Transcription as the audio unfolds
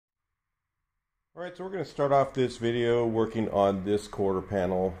Alright, so we're going to start off this video working on this quarter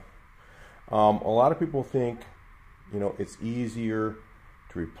panel. A lot of people think, it's easier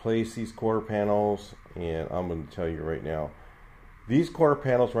to replace these quarter panels, and I'm going to tell you right now, these quarter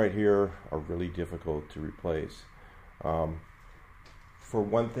panels right here are really difficult to replace. For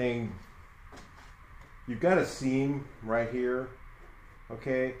one thing, you've got a seam right here,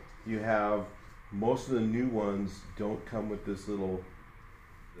 okay? You have, most of the new ones don't come with this little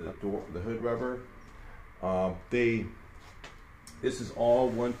the hood rubber. This is all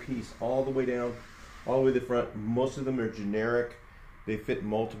one piece all the way down, all the way to the front. Most of them are generic. They fit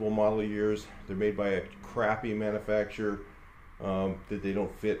multiple model years. They're made by a crappy manufacturer that they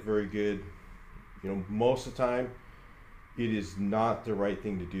don't fit very good. Most of the time it is not the right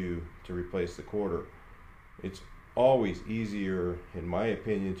thing to do to replace the quarter. It's always easier, in my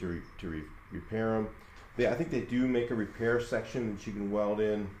opinion, to repair them. I think they do make a repair section that you can weld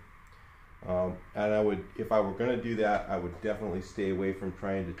in. And I would, if I were going to do that, I would definitely stay away from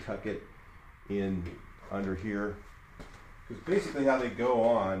trying to tuck it in under here. Because basically how they go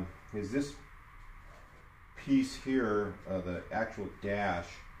on is this piece here, the actual dash,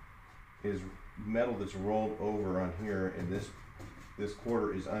 is metal that's rolled over on here, and this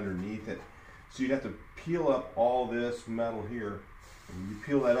quarter is underneath it. So you'd have to peel up all this metal here, and you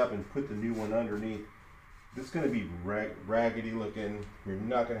peel that up and put the new one underneath. This is going to be raggedy looking. You're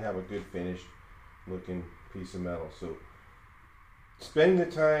not going to have a good finished looking piece of metal. So spending the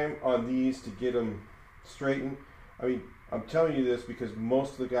time on these to get them straightened. I mean, I'm telling you this because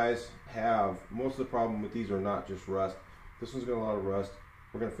most of the guys most of the problem with these are not just rust. This one's got a lot of rust.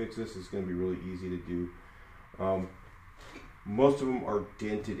 We're going to fix this. It's going to be really easy to do. Most of them are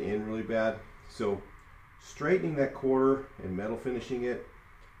dented in really bad. So straightening that quarter and metal finishing it,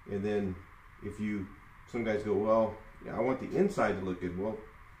 and then some guys go, well, yeah, I want the inside to look good. Well,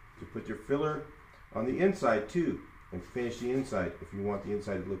 you put your filler on the inside too and finish the inside if you want the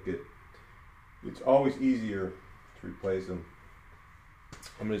inside to look good. It's always easier to replace them.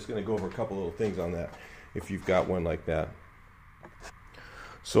 I'm just going to go over a couple little things on that if you've got one like that.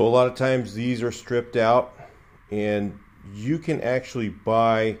 So a lot of times these are stripped out, and you can actually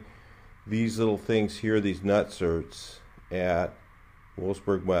buy these little things here, these nutcerts, at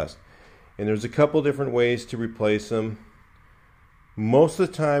Wolfsburg West. And there's a couple different ways to replace them. Most of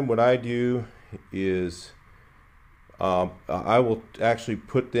the time what I do is I will actually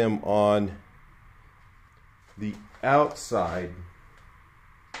put them on the outside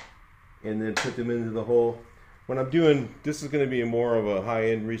and then put them into the hole. When I'm doing, this is going to be more of a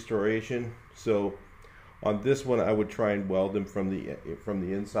high-end restoration, so on this one I would try and weld them from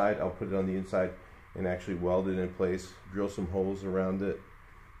the inside. I'll put it on the inside and actually weld it in place, drill some holes around it.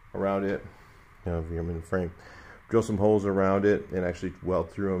 I'm in the frame. Drill some holes around it and actually weld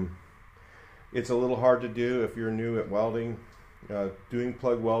through them. It's a little hard to do if you're new at welding. Doing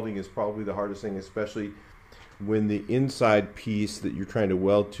plug welding is probably the hardest thing, especially when the inside piece that you're trying to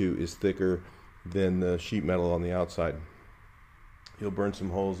weld to is thicker than the sheet metal on the outside. You'll burn some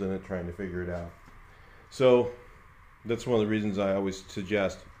holes in it trying to figure it out. So that's one of the reasons I always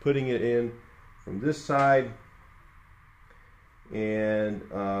suggest putting it in from this side and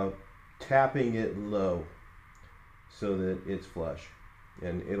tapping it low so that it's flush,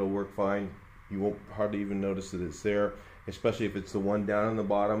 and it'll work fine. You won't hardly even notice that it's there, especially if it's the one down on the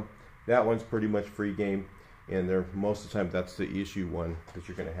bottom. That one's pretty much free game, and most of the time that's the issue one that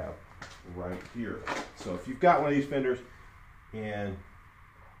you're going to have right here. So if you've got one of these fenders and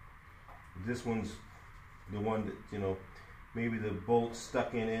this one's the one that maybe the bolt's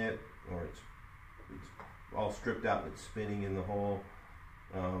stuck in it, or it's all stripped out and it's spinning in the hole,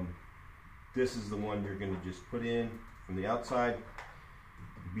 this is the one you're going to just put in from the outside,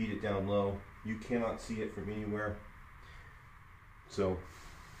 beat it down low. You cannot see it from anywhere. So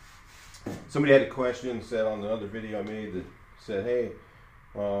somebody had a question, said on the other video I made, that said, hey,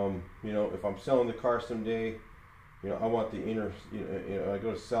 if I'm selling the car someday, I want the inner, I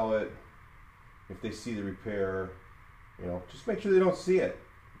go to sell it, if they see the repair, just make sure they don't see it.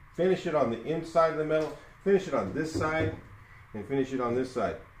 Finish it on the inside of the metal, finish it on this side, and finish it on this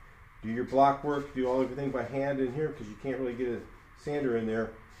side. Do your block work, do everything by hand in here, because you can't really get a sander in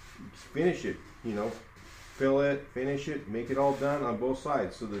there. Just finish it, fill it, finish it, make it all done on both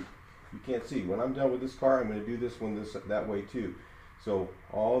sides so that you can't see. When I'm done with this car, I'm going to do this one that way too. So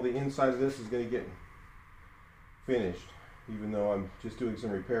all the inside of this is going to get finished, even though I'm just doing some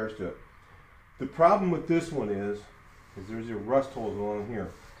repairs to it. The problem with this one is there's your rust holes along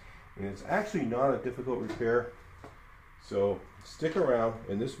here, and it's actually not a difficult repair. So stick around.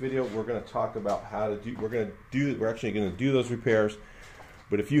 In this video, we're going to talk about how to do. We're actually going to do those repairs.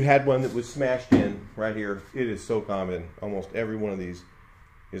 But if you had one that was smashed in right here, it is so common. Almost every one of these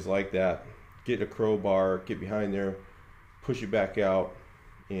is like that. Get a crowbar, get behind there, push it back out,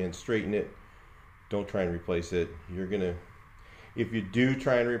 and straighten it. Don't try and replace it. You're gonna, if you do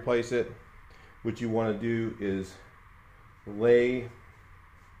try and replace it, what you want to do is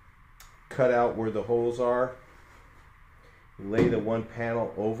cut out where the holes are, lay the one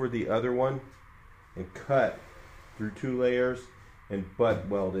panel over the other one, and cut through 2 layers and butt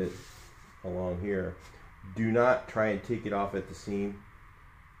weld it along here. Do not try and take it off at the seam.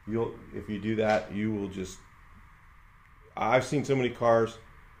 If you do that, you will just, I've seen so many cars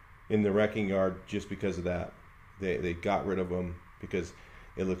in the wrecking yard just because of that. They got rid of them because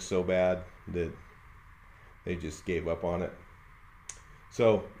it looks so bad that they just gave up on it.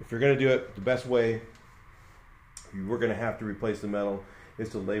 So if you're going to do it, the best way, we're going to have to replace the metal, is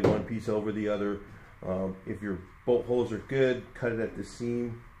to lay one piece over the other. If your bolt holes are good, cut it at the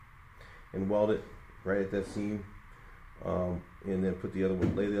seam and weld it right at that seam, and then put the other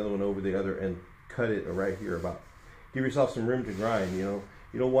one, lay the other one over the other, and cut it right here. About, give yourself some room to grind. You know,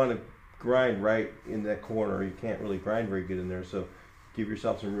 you don't want to grind right in that corner. You can't really grind very good in there. So give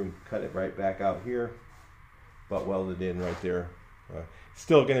yourself some room. Cut it right back out here, but weld it in right there.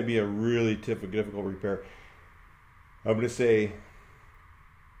 Still going to be a really difficult repair. I'm going to say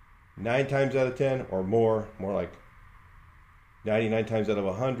 9 times out of 10 or more like 99 times out of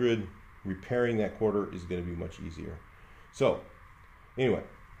 100, repairing that quarter is going to be much easier. So anyway,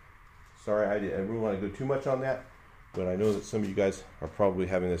 sorry I didn't really want to go too much on that, but I know that some of you guys are probably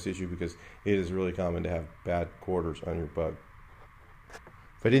having this issue because it is really common to have bad quarters on your bug.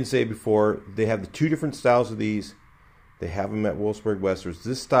 If I didn't say it before, they have the 2 different styles of these. They have them at Wolfsburg West. There's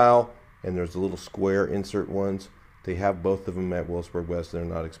this style, and there's the little square insert ones. They have both of them at Wolfsburg West. They're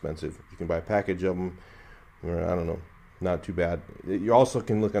not expensive. You can buy a package of them. Or, I don't know, not too bad. You also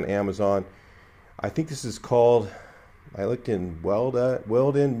can look on Amazon. I think this is called, I looked in Welding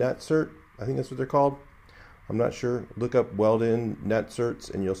nutcert. I think that's what they're called. I'm not sure. Look up Welding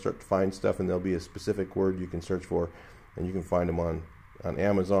nutcerts, and you'll start to find stuff, and there'll be a specific word you can search for, and you can find them on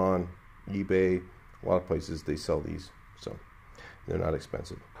Amazon, eBay, a lot of places they sell these. So they're not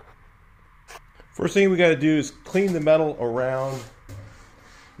expensive. First thing we got to do is clean the metal around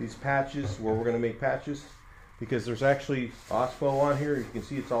these patches where we're going to make patches, because there's actually OSPO on here. You can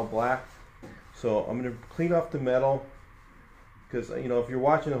see it's all black. So I'm going to clean off the metal, because you know, if you're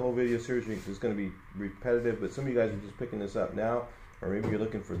watching the whole video series, it's going to be repetitive, but some of you guys are just picking this up now, or maybe you're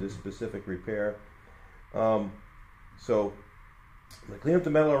looking for this specific repair. So I'm going to clean up the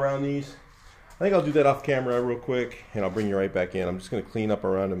metal around these. I think I'll do that off camera real quick, and I'll bring you right back in. I'm just going to clean up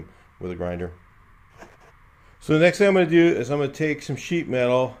around them with a grinder. So the next thing I'm going to do is I'm going to take some sheet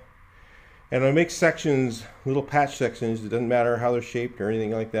metal, and I'm going to make sections, little patch sections. It doesn't matter how they're shaped or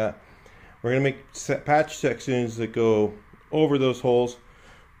anything like that. We're going to make patch sections that go over those holes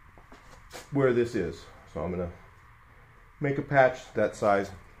where this is. So I'm going to make a patch that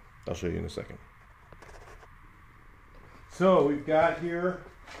size. I'll show you in a second. So we've got here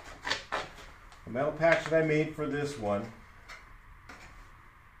a metal patch that I made for this one.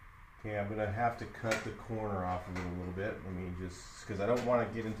 Okay, I'm going to have to cut the corner off of it a little bit. Let me just, because I don't want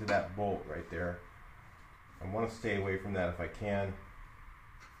to get into that bolt right there. I want to stay away from that if I can.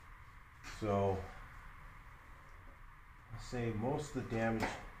 So, I'll say most of the damage,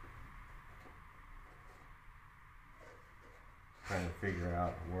 trying to figure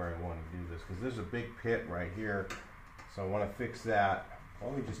out where I want to do this, because there's a big pit right here. So I want to fix that.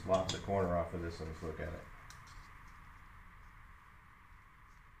 Let me just lop the corner off of this and let's look at it.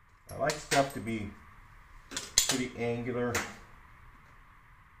 I like stuff to be pretty angular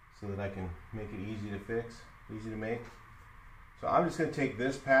so that I can make it easy to fix, easy to make. So I'm just going to take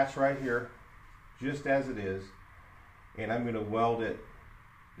this patch right here, just as it is, and I'm going to weld it.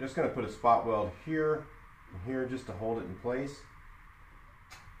 I'm just going to put a spot weld here and here just to hold it in place.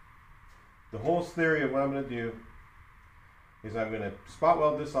 The whole theory of what I'm going to do is I'm going to spot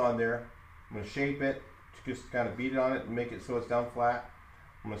weld this on there. I'm going to shape it, just kind of beat it on it and make it so it's down flat.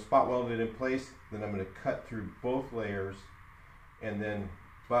 I'm going to spot weld it in place, then I'm going to cut through both layers and then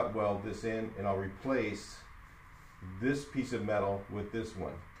butt weld this in, and I'll replace this piece of metal with this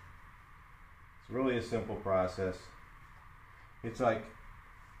one. It's really a simple process. It's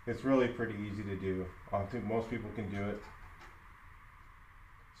really pretty easy to do. I think most people can do it.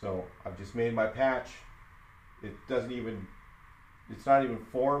 So I've just made my patch. It's not even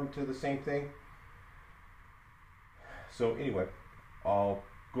formed to the same thing. So anyway, I'll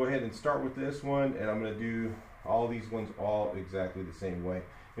go ahead and start with this one, and I'm going to do all these ones all exactly the same way.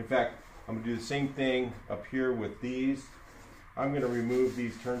 In fact, I'm going to do the same thing up here with these. I'm going to remove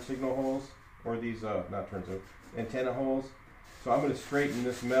these turn signal holes, or these, not turn signal, antenna holes. So I'm going to straighten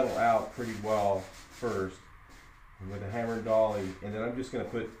this metal out pretty well first with a hammer and dolly, and then I'm just going to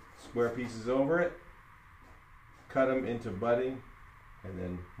put square pieces over it, cut them into butting, and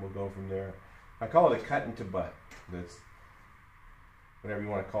then we'll go from there. I call it a cut into butt. That's whatever you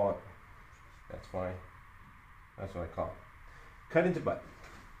want to call it. That's fine. That's what I call it. Cut into butt.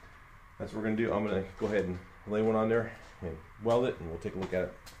 That's what we're going to do. I'm going to go ahead and lay one on there and weld it, and we'll take a look at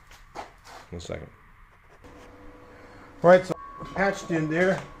it in a second. Alright, so patched in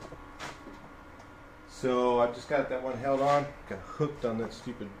there. So I've just got that one held on. Got hooked on that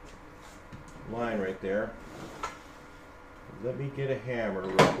stupid line right there. Let me get a hammer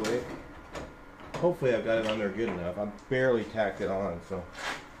real quick. Hopefully I've got it on there good enough. I barely tacked it on, so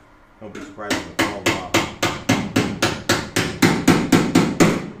don't be surprised if it falls off.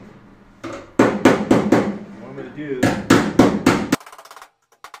 What I'm going to do,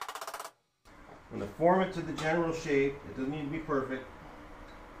 I'm going to form it to the general shape. It doesn't need to be perfect.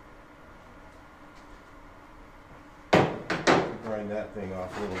 Grind that thing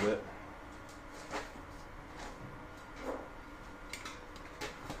off a little bit.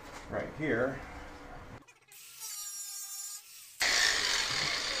 Right here.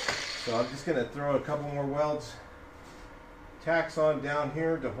 So I'm just going to throw a couple more welds, tacks on down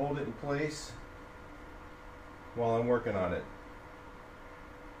here to hold it in place while I'm working on it.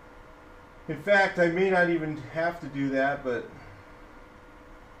 In fact, I may not even have to do that, but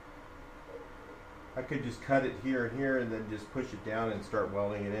I could just cut it here and here and then just push it down and start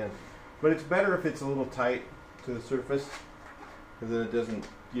welding it in. But it's better if it's a little tight to the surface, because then it doesn't,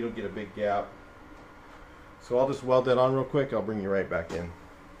 you don't get a big gap. So I'll just weld that on real quick. I'll bring you right back in.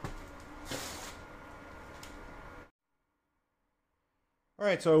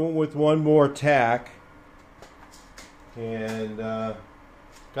 Alright, so I went with one more tack and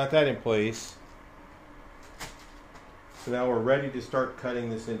got that in place. So now we're ready to start cutting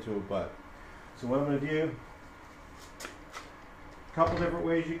this into a butt. So what I'm going to do, a couple different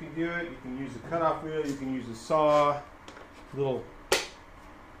ways you can do it. You can use a cutoff wheel, you can use a saw, little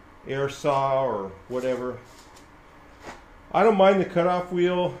air saw or whatever. I don't mind the cutoff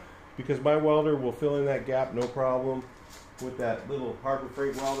wheel because my welder will fill in that gap no problem with that little Harbor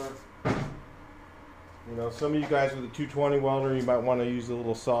Freight welder. You know, some of you guys with a 220 welder, you might want to use a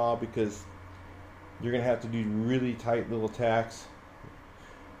little saw because you're going to have to do really tight little tacks.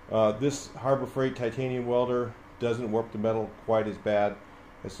 This Harbor Freight titanium welder doesn't warp the metal quite as bad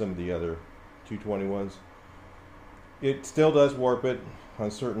as some of the other 220 ones. It still does warp it on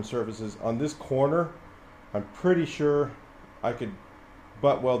certain surfaces. On this corner, I'm pretty sure I could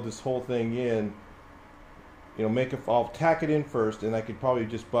butt weld this whole thing in. You know, I'll tack it in first, and I could probably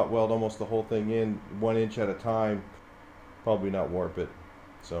just butt weld almost the whole thing in 1 inch at a time. Probably not warp it.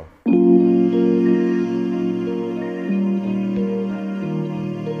 So.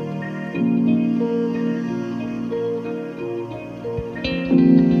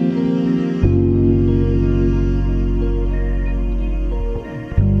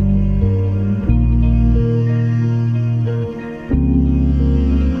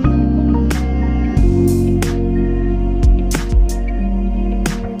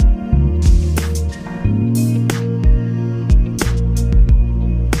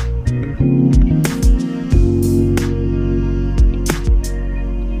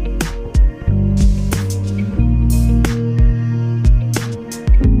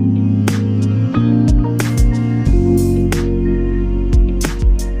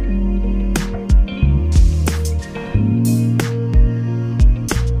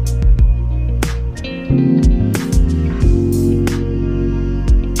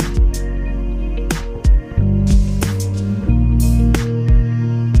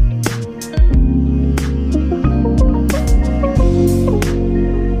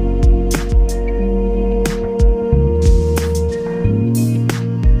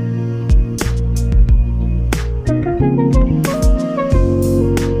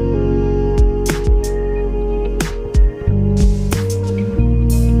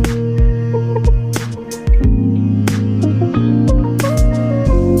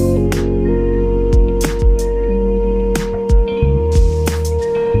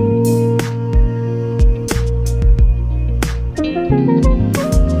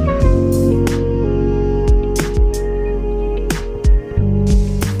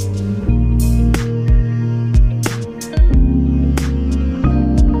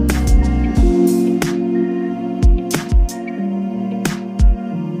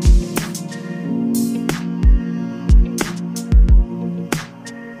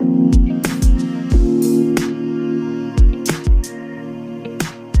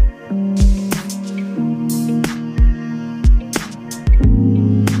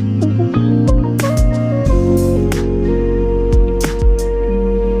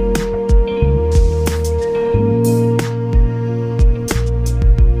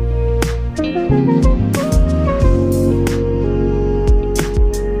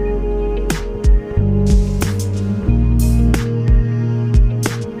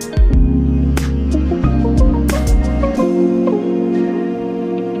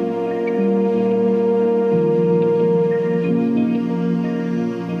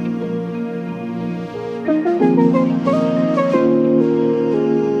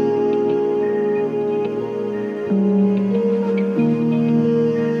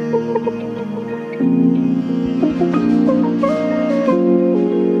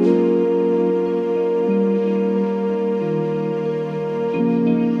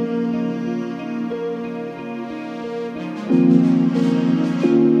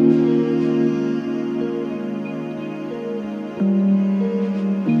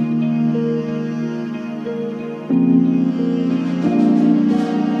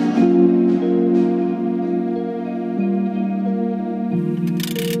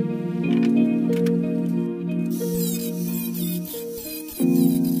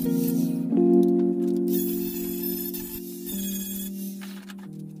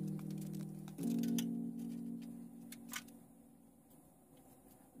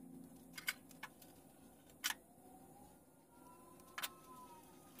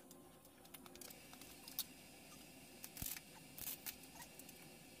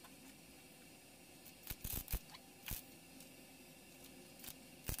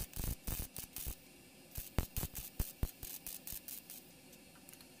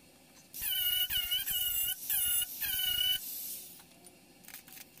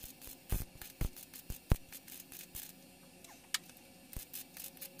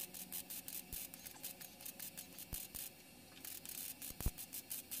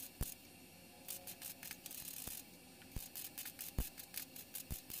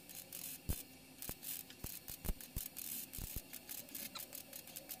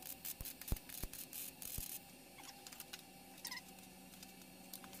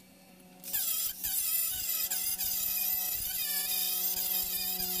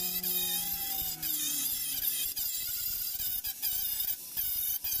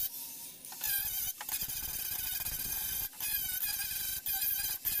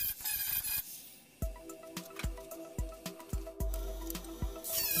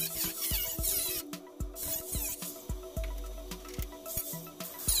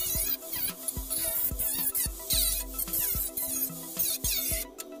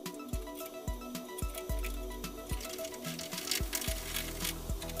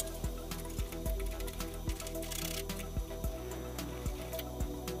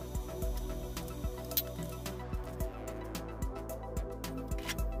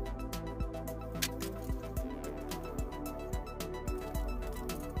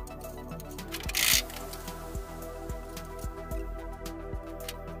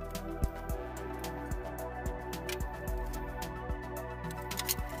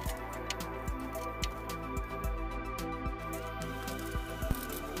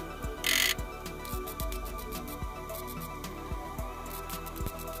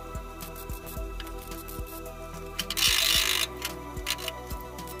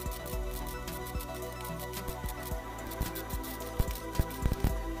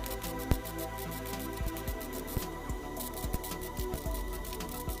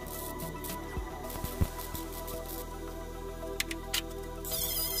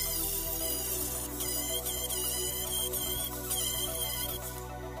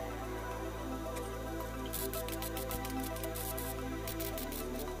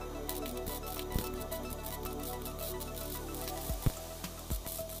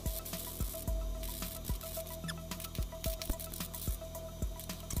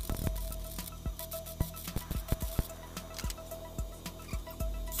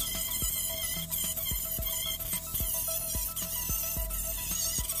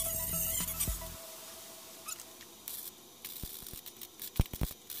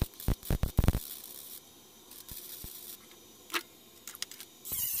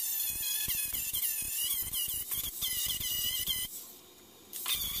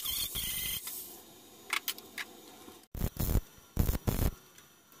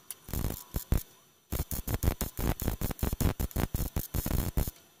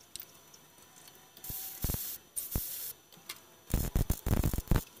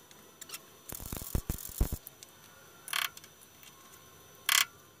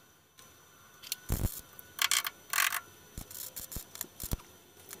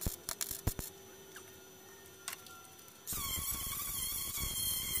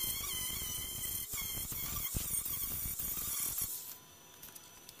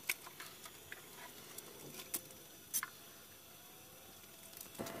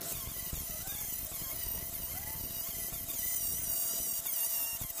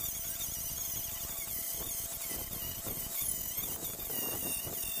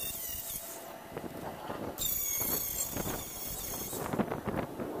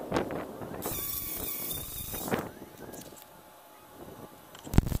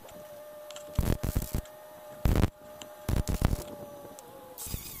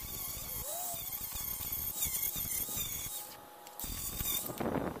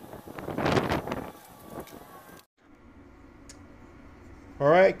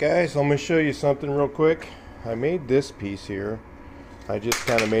 Alright guys, I'm going to show you something real quick. I made this piece here. I just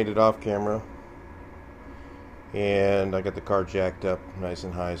kind of made it off camera. And I got the car jacked up nice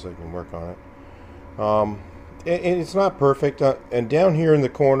and high so I can work on it. And it's not perfect. And down here in the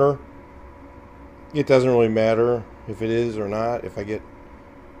corner, it doesn't really matter if it is or not. If I get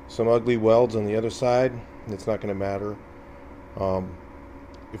some ugly welds on the other side, it's not going to matter.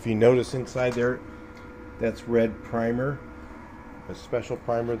 If you notice inside there, that's red primer. A special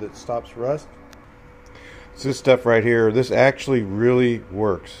primer that stops rust. It's this stuff right here. This actually really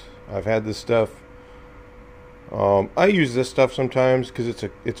works. I've had this stuff. I use this stuff sometimes because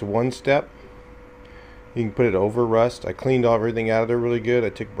it's one step. You can put it over rust. I cleaned everything out of there really good. I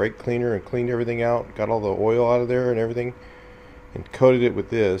took brake cleaner and cleaned everything out. Got all the oil out of there and everything, and coated it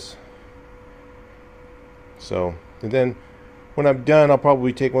with this. So, and then when I'm done, I'll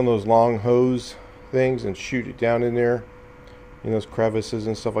probably take one of those long hose things and shoot it down in there, in those crevices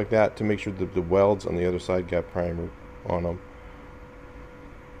and stuff like that, to make sure that the welds on the other side got primer on them.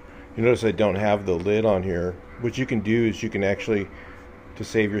 You notice I don't have the lid on here. What you can do is you can actually, to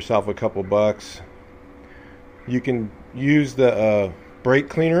save yourself a couple bucks, you can use the brake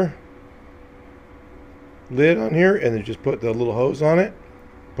cleaner lid on here and then just put the little hose on it,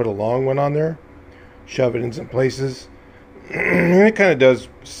 put a long one on there, shove it in some places. And it kind of does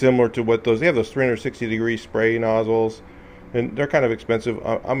similar to what they have those 360-degree spray nozzles, and they're kind of expensive.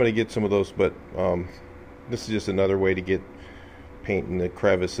 I'm going to get some of those, but this is just another way to get paint in the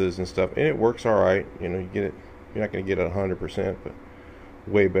crevices and stuff, and it works all right. You know, you get it. You're not going to get it 100%, but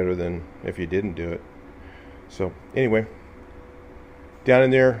way better than if you didn't do it. So anyway, down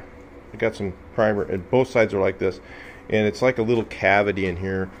in there, I got some primer, and both sides are like this, and it's like a little cavity in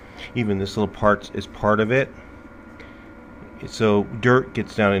here. Even this little part is part of it. So dirt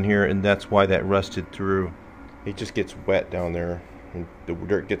gets down in here, and that's why that rusted through. It just gets wet down there, and the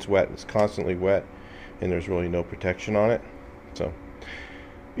dirt gets wet. It's constantly wet, and there's really no protection on it. So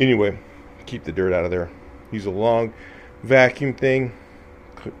anyway, keep the dirt out of there. Use a long vacuum thing,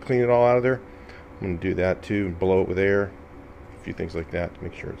 clean it all out of there. I'm going to do that too, and blow it with air, a few things like that to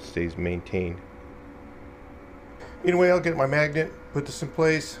make sure it stays maintained. Anyway, I'll get my magnet, put this in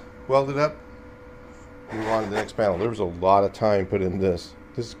place, weld it up, move on to the next panel. There was a lot of time put in this.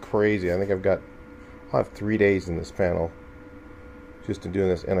 This is crazy. I think I'll have 3 days in this panel just in doing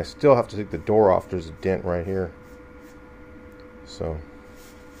this, and I still have to take the door off. There's a dent right here. So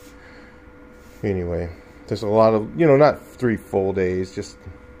anyway, there's a lot of, you know, not 3 full days, just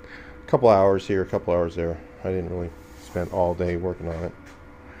a couple hours here, a couple hours there. I didn't really spend all day working on it.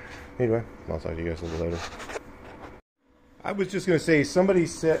 Anyway, I'll talk to you guys a little later. I was just going to say, somebody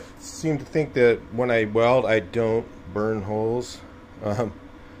seemed to think that when I weld, I don't burn holes. I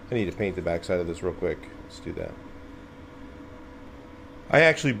need to paint the backside of this real quick. Let's do that. I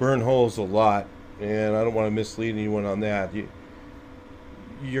actually burn holes a lot, and I don't want to mislead anyone on that.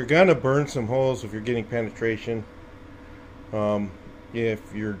 You're going to burn some holes if you're getting penetration.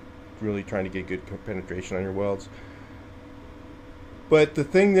 If you're really trying to get good penetration on your welds. But the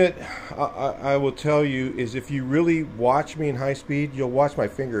thing that I will tell you is, if you really watch me in high speed, you'll watch my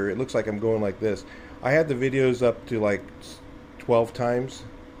finger. It looks like I'm going like this. I had the videos up to like 12 times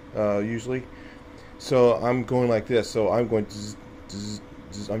usually. So I'm going like this. So I'm going zzz, zzz,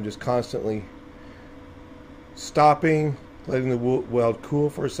 zzz. I'm just constantly stopping, letting the weld cool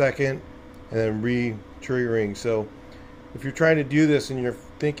for a second, and then re-triggering. So if you're trying to do this and you're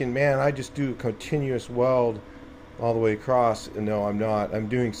thinking, man, I just do a continuous weld all the way across, and no, I'm not. I'm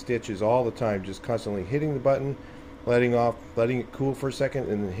doing stitches all the time, just constantly hitting the button, letting it cool for a second,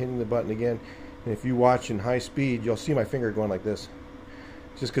 and then hitting the button again. And if you watch in high speed, you'll see my finger going like this,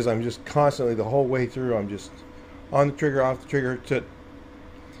 just because I'm just constantly, the whole way through, I'm just on the trigger, off the trigger.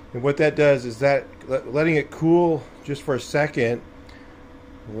 And what that does is that letting it cool just for a second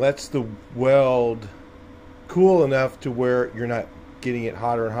lets the weld cool enough to where you're not getting it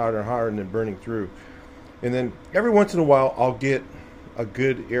hotter and hotter and hotter and then burning through. And then every once in a while, I'll get a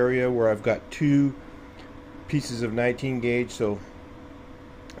good area where I've got 2 pieces of 19 gauge. So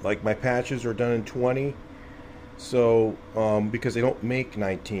like my patches are done in 20. So because they don't make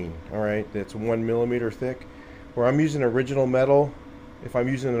 19, all right, that's 1 millimeter thick. Where I'm using original metal, if I'm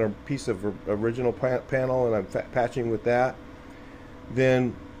using a piece of original panel and I'm patching with that,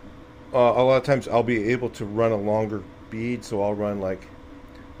 then a lot of times I'll be able to run a longer bead. So I'll run like,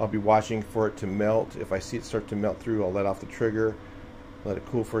 I'll be watching for it to melt. If I see it start to melt through, I'll let off the trigger, let it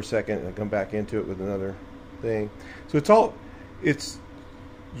cool for a second, and come back into it with another thing. So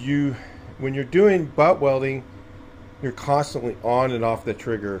when you're doing butt welding, you're constantly on and off the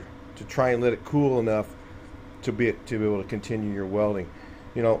trigger to try and let it cool enough to be able to continue your welding.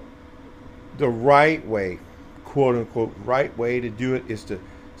 You know, the right way, quote unquote, right way to do it is to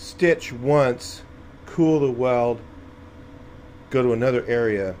stitch once, cool the weld, go to another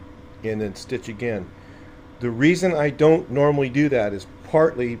area, and then stitch again. The reason I don't normally do that is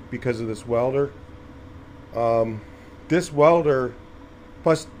partly because of this welder. This welder,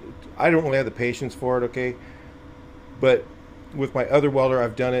 plus I don't really have the patience for it, okay? But with my other welder,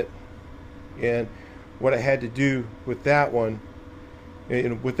 I've done it. And what I had to do with that one,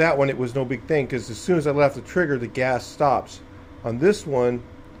 and with that one it was no big thing, because as soon as I left the trigger, the gas stops. On this one,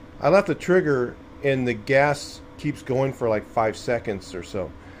 I left the trigger and the gas keeps going for like 5 seconds or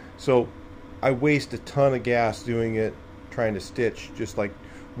so. So I waste a ton of gas doing it, trying to stitch just like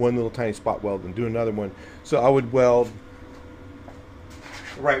one little tiny spot weld and do another one. So I would weld,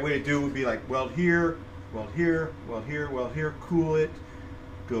 the right way to do it would be like weld here, weld here, weld here, weld here, cool it,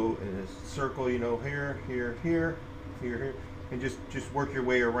 go in a circle, you know, here, here, here, here, here, and just work your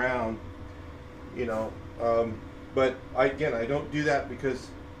way around, you know. But again, I don't do that because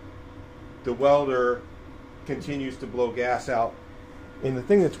the welder continues to blow gas out. And the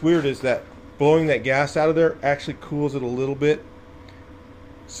thing that's weird is that blowing that gas out of there actually cools it a little bit,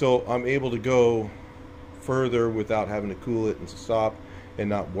 so I'm able to go further without having to cool it and stop and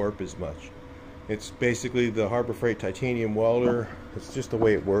not warp as much. It's basically the Harbor Freight titanium welder. It's just the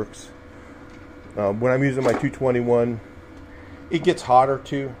way it works. When I'm using my 221, it gets hotter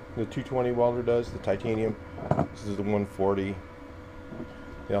too. The 220 welder does, the titanium. This is the 140.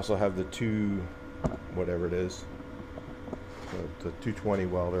 They also have the whatever it is, the 220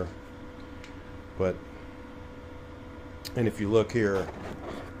 welder. But, and if you look here,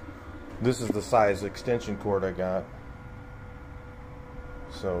 this is the size extension cord I got.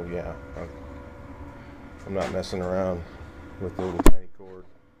 So yeah, I'm not messing around with the little tiny cord.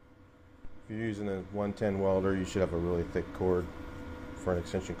 If you're using a 110 welder, you should have a really thick cord for an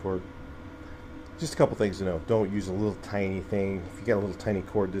extension cord. Just a couple things to know. Don't use a little tiny thing. If you got a little tiny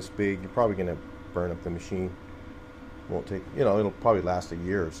cord this big, you're probably going to burn up the machine. Won't take, you know, it'll probably last a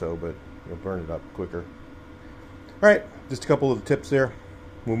year or so, but you'll burn it up quicker. Alright, just a couple of tips there.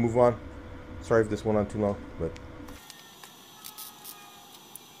 We'll move on. Sorry if this went on too long, but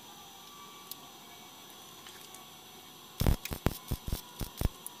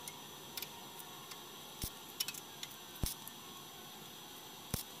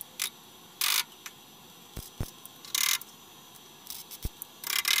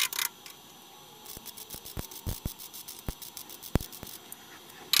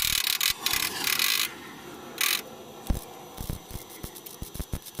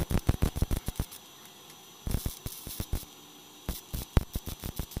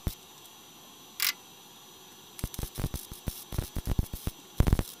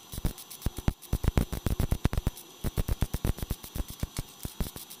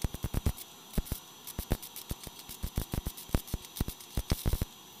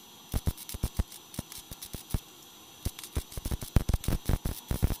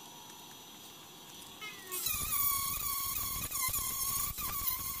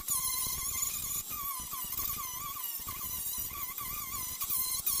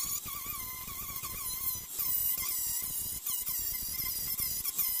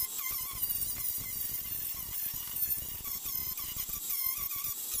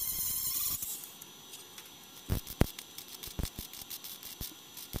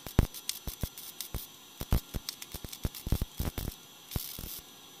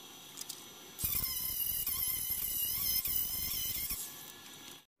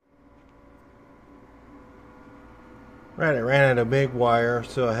right, I ran out of big wire,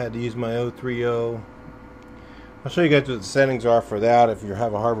 so I had to use my 030. I'll show you guys what the settings are for that if you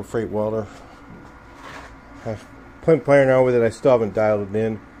have a Harbor Freight welder. I've been playing around with it. I still haven't dialed it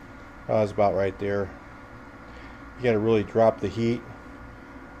in. I was about right there. You got to really drop the heat.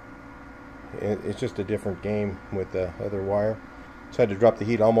 It's just a different game with the other wire. So I had to drop the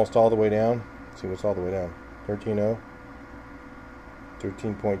heat almost all the way down. Let's see what's all the way down. 13.0,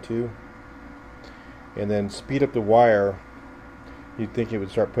 13.2. And then speed up the wire. You'd think it would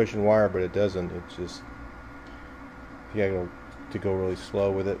start pushing wire, but it doesn't. It's just, you gotta to go really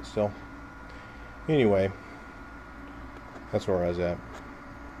slow with it still. Anyway, that's where I was at.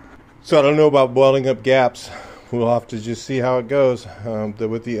 So I don't know about welding up gaps. We'll have to just see how it goes.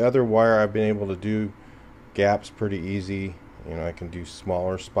 With the other wire, I've been able to do gaps pretty easy. You know, I can do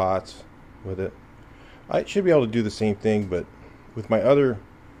smaller spots with it. I should be able to do the same thing, but with my other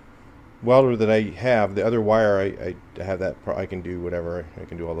welder that I have, the other wire, I have that, I can do whatever, I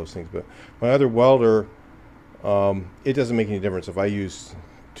can do all those things. But my other welder, it doesn't make any difference if I use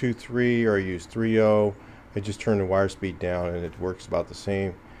 2.3 or I use 3.0. I just turn the wire speed down and it works about the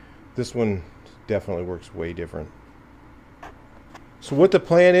same. This one definitely works way different. So what the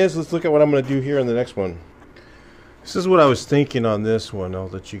plan is, let's look at what I'm going to do here in the next one. This is what I was thinking on this one. I'll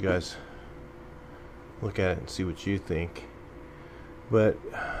let you guys look at it and see what you think. But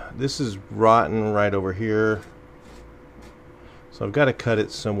this is rotten right over here. So I've got to cut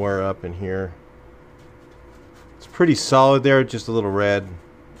it somewhere up in here. It's pretty solid there, just a little red.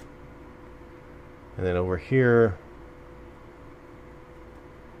 And then over here,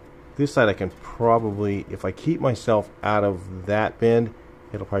 this side I can probably, if I keep myself out of that bend,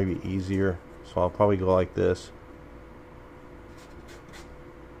 it'll probably be easier. So I'll probably go like this.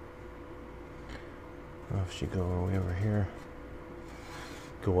 Oh, should go all the way over here.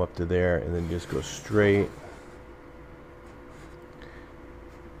 Go up to there and then just go straight.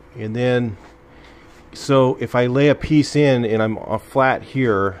 And then, so if I lay a piece in and I'm flat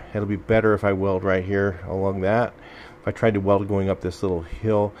here, it'll be better if I weld right here along that. If I tried to weld going up this little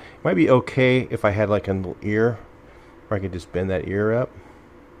hill, it might be okay if I had like a little ear, or I could just bend that ear up.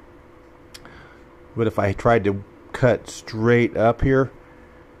 But if I tried to cut straight up here,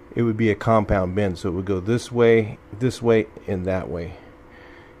 it would be a compound bend. So it would go this way, and that way.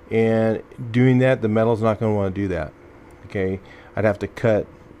 And doing that, the metal's not going to want to do that. Okay, I'd have to cut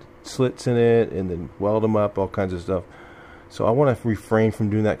slits in it and then weld them up, all kinds of stuff. So I want to refrain from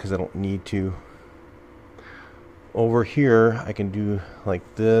doing that because I don't need to. Over here I can do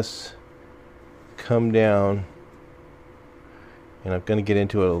like this, come down, and I'm going to get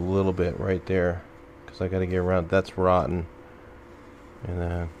into it a little bit right there because I got to get around. That's rotten,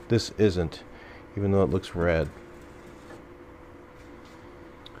 and this isn't, even though it looks red.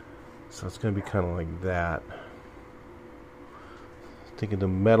 So it's going to be kind of like that. Thinking the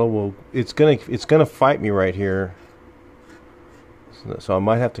metal will, it's gonna fight me right here. So I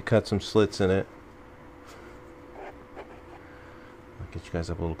might have to cut some slits in it. I'll get you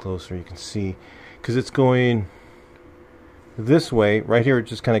guys up a little closer. You can see, because it's going this way. Right here, it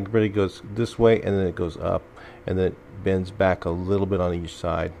just kind of really goes this way, and then it goes up, and then it bends back a little bit on each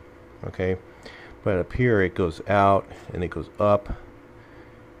side. Okay, but up here it goes out, and it goes up,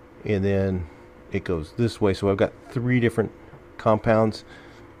 and then it goes this way. So I've got three different compounds.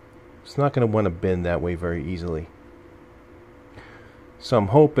 It's not going to want to bend that way very easily. So I'm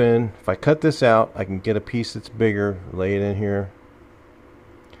hoping if I cut this out, I can get a piece that's bigger, lay it in here,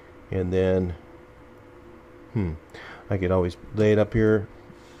 and then I could always lay it up here,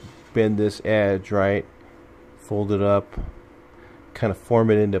 bend this edge, right, fold it up, kind of form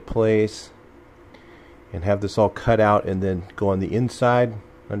it into place, and have this all cut out, and then go on the inside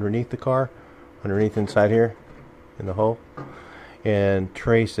underneath the car, underneath inside here in the hole, and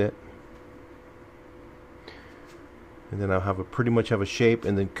trace it, and then I'll have pretty much have a shape,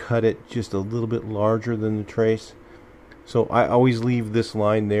 and then cut it just a little bit larger than the trace. So I always leave this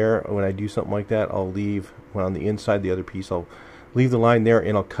line there when I do something like that. I'll leave, when on the inside the other piece, I'll leave the line there,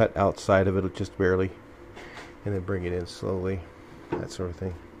 and I'll cut outside of it just barely, and then bring it in slowly, that sort of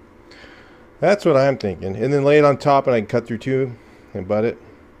thing. That's what I'm thinking. And then lay it on top, and I can cut through too and butt it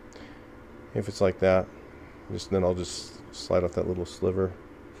if it's like that. Then I'll just slide off that little sliver.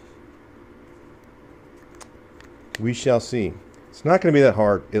 We shall see. It's not going to be that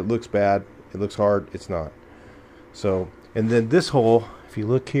hard. It looks bad. It looks hard. It's not. So, and then this hole, if you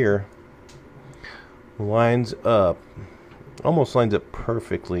look here, lines up, almost lines up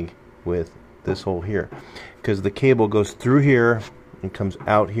perfectly with this hole here, because the cable goes through here and comes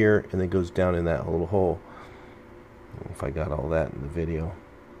out here, and then goes down in that little hole. If I got all that in the video,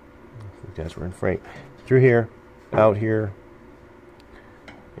 if you guys were in frame, through here, out here,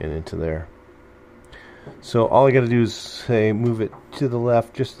 and into there. So all I got to do is say move it to the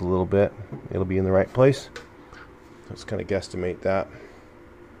left just a little bit. It'll be in the right place. Let's kind of guesstimate that.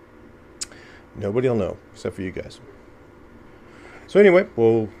 Nobody will know except for you guys. So anyway,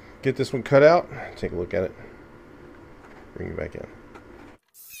 we'll get this one cut out, take a look at it, bring it back in.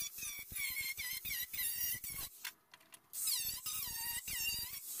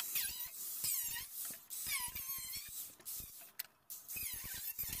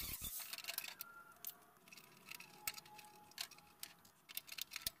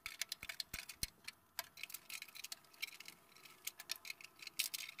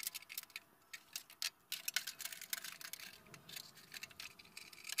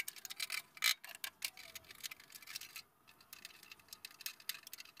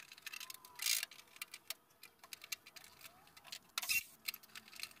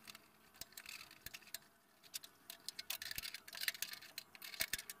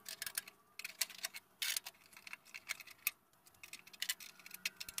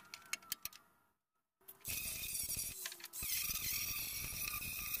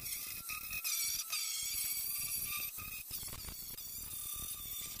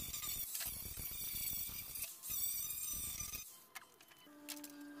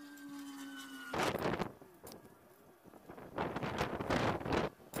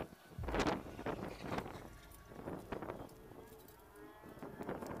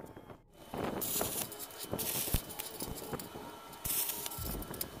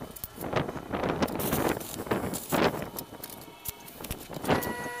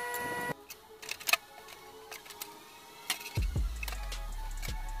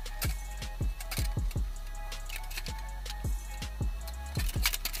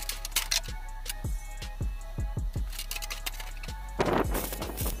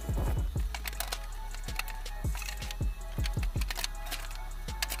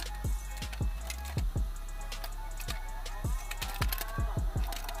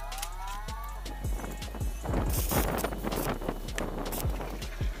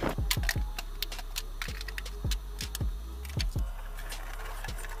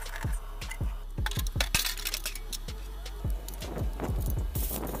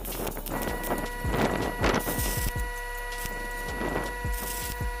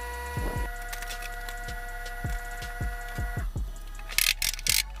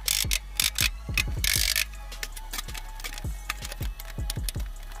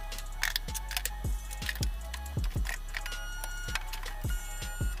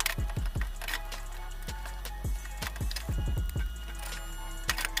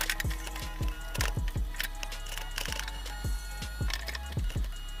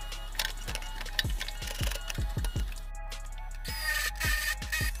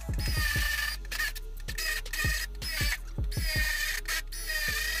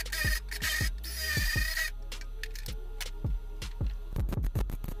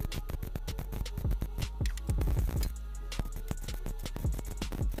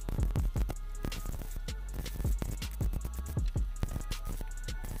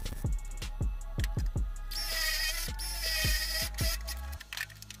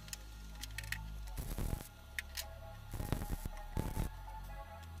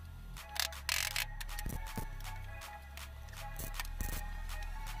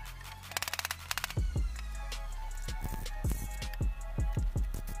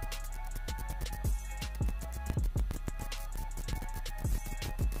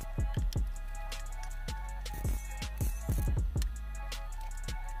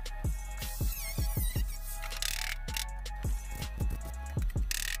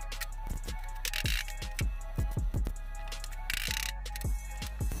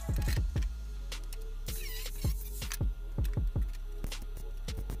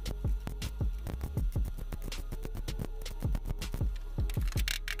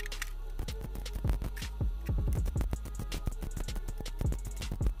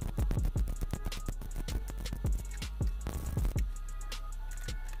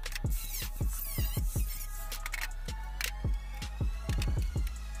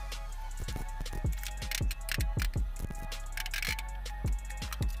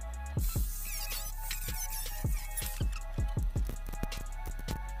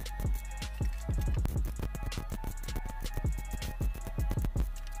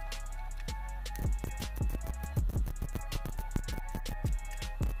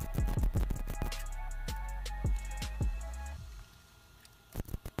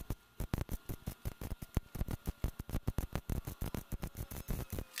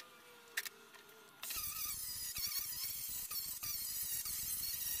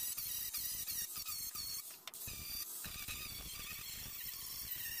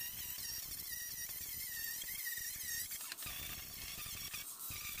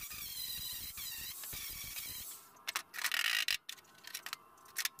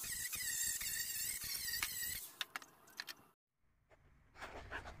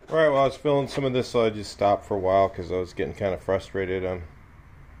 Alright, well, I was filming some of this, so I just stopped for a while because I was getting kind of frustrated.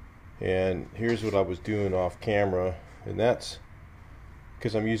 And here's what I was doing off camera, and that's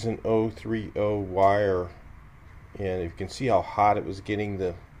because I'm using 030 wire, and you can see how hot it was getting.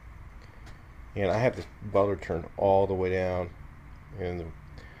 And I had the welder turned all the way down, and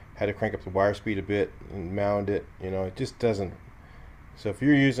had to crank up the wire speed a bit and mount it. It just doesn't. So if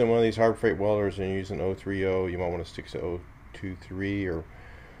you're using one of these Harbor Freight welders and you're using 030, you might want to stick to 023, or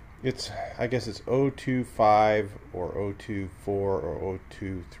I guess it's 025 or 024 or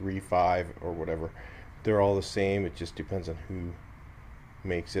 0235 or whatever. They're all the same. It just depends on who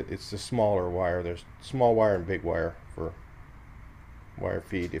makes it. It's the smaller wire. There's small wire and big wire for wire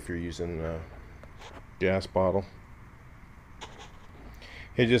feed if you're using gas bottle.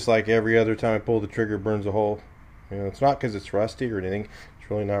 It's just like every other time I pull the trigger, it burns a hole. It's not because it's rusty or anything. It's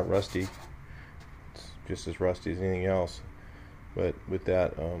really not rusty. It's just as rusty as anything else. But with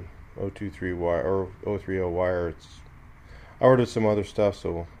that 023 wire or 030 wire, I ordered some other stuff,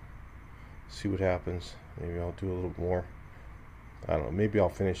 so we'll see what happens. Maybe I'll do a little more. I don't know. Maybe I'll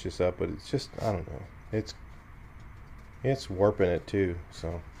finish this up, but it's just, I don't know. It's warping it too,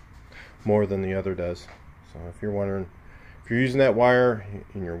 so more than the other does. So if you're wondering, if you're using that wire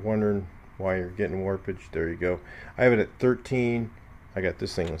and you're wondering why you're getting warpage, there you go. I have it at 13. I got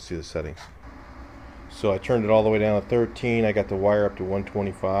this thing. Let's see the settings. So I turned it all the way down to 13. I got the wire up to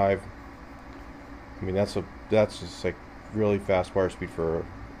 125. I mean, that's just like really fast wire speed for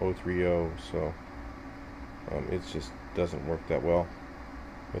 030. So it just doesn't work that well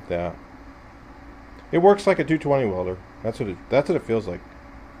with that. It works like a 220 welder. That's what it feels like.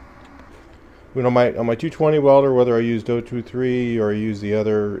 On my 220 welder, whether I used 023 or I used the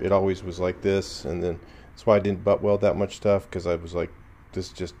other, it always was like this. And then that's why I didn't butt weld that much stuff, because I was like,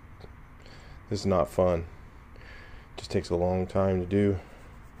 this is not fun. It just takes a long time to do,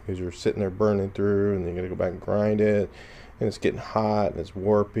 because you're sitting there burning through, and then you gotta go back and grind it, and it's getting hot and it's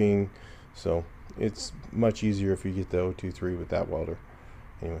warping. So it's much easier if you get the 023 with that welder.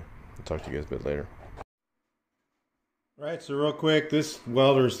 Anyway, I'll talk to you guys a bit later. Alright, so real quick, this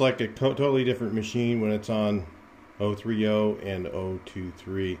welder is like a totally different machine when it's on 030 and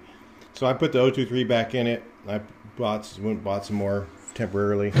 023. So I put the 023 back in it. I went and bought some more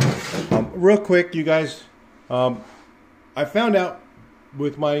temporarily. Real quick, you guys, I found out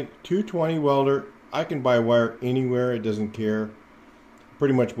with my 220 welder, I can buy wire anywhere. It doesn't care.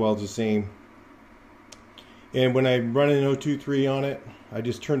 Pretty much welds the same. And when I run an 023 on it, I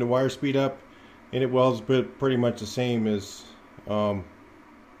just turn the wire speed up, and it welds pretty much the same as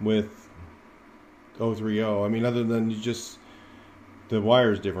with 030. I mean, other than just the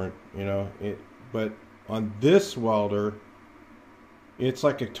wire is different, but on this welder, it's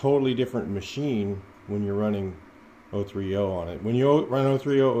like a totally different machine when you're running 030 on it. When you run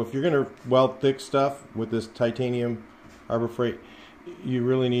 030, if you're going to weld thick stuff with this titanium Harbor Freight, you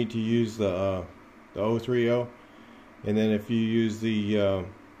really need to use the 030. And then if you use the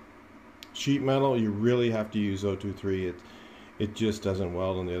sheet metal, you really have to use 023. It just doesn't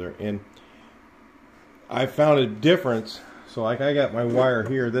weld on the other. And I found a difference. So like, I got my wire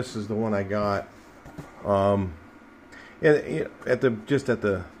here. This is the one I got.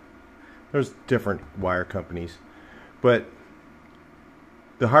 There's different wire companies, but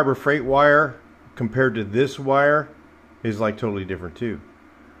the Harbor Freight wire compared to this wire is like totally different too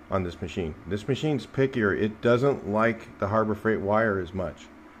on this machine. This machine's pickier. It doesn't like the Harbor Freight wire as much.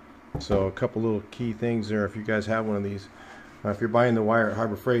 So a couple little key things there. If you guys have one of these, if you're buying the wire at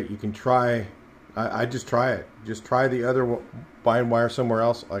Harbor Freight, you can try. I just try it. Just try the other buying wire somewhere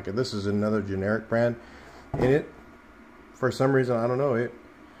else. Like this is another generic brand, and it, for some reason, I don't know, it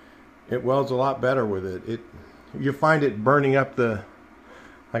welds a lot better with it. You find it burning up the,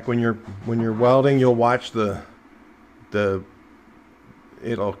 like when you're welding, you'll watch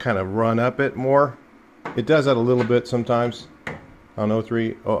it'll kind of run up it more. It does that a little bit sometimes on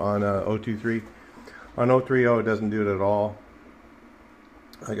 023. On 030, it doesn't do it at all.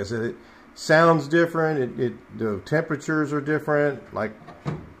 Like I said, it sounds different. The temperatures are different. Like,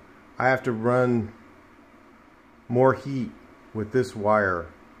 I have to run more heat with this wire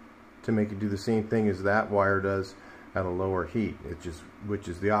to make it do the same thing as that wire does at a lower heat. Which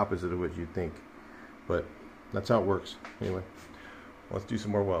is the opposite of what you'd think, but that's how it works. Anyway, let's do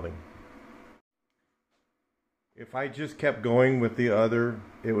some more welding. If I just kept going with the other,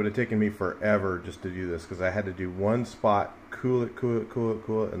 it would have taken me forever just to do this, because I had to do one spot, cool it,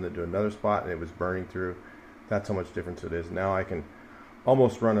 and then do another spot, and it was burning through. That's how much difference it is. Now I can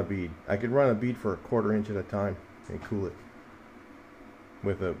almost run a bead. I could run a bead for a 1/4 inch at a time and cool it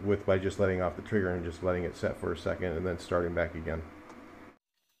by just letting off the trigger and just letting it set for a second and then starting back again.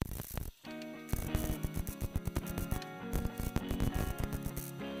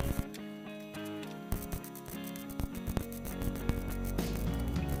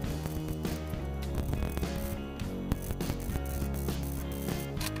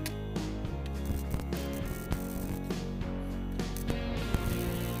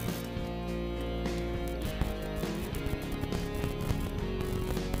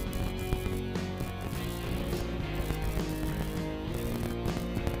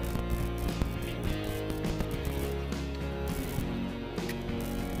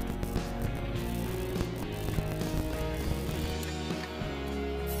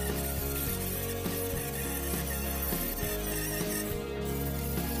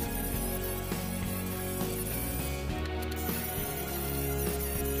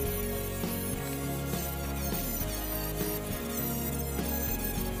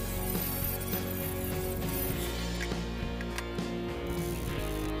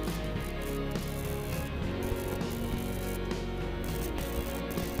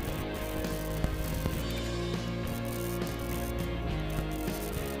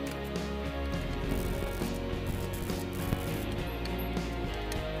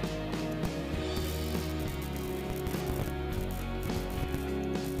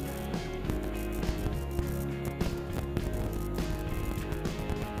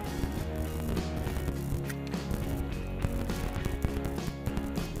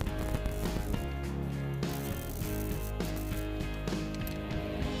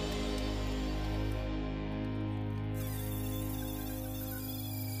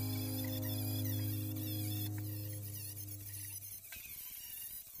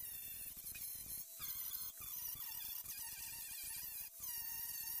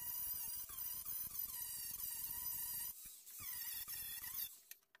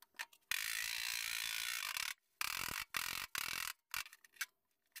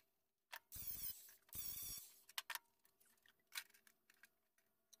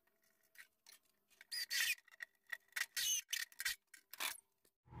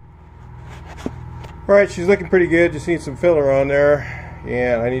 Alright, she's looking pretty good. Just need some filler on there.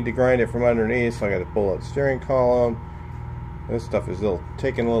 And I need to grind it from underneath, so I got to pull out the steering column. This stuff is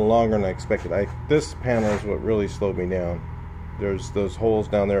taking a little longer than I expected. This panel is what really slowed me down. There's those holes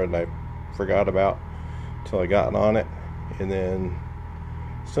down there that I forgot about until I got on it. And then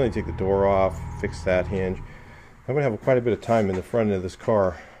still need to take the door off, fix that hinge. I'm going to have quite a bit of time in the front of this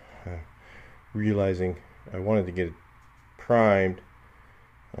car, realizing I wanted to get it primed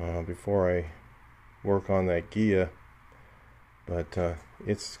before I work on that Gia. But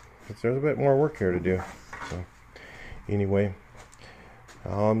there's a bit more work here to do. So anyway,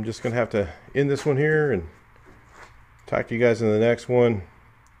 I'm just going to have to end this one here and talk to you guys in the next one.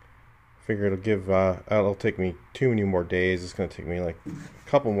 Figure it'll take me too many more days. It's going to take me like a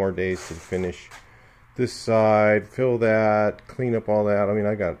couple more days to finish this side, fill that, clean up all that. I mean,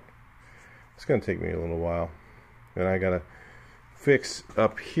 it's going to take me a little while. And I got to fix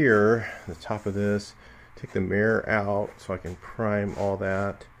up here, the top of this, take the mirror out so I can prime all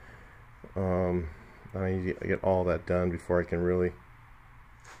that. I need to get all that done before I can really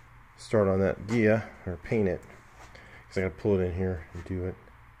start on that Gia or paint it. Because I got to pull it in here and do it,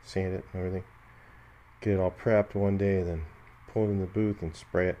 sand it and everything. Get it all prepped one day, then pull it in the booth and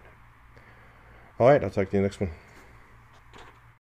spray it. Alright, I'll talk to you next one.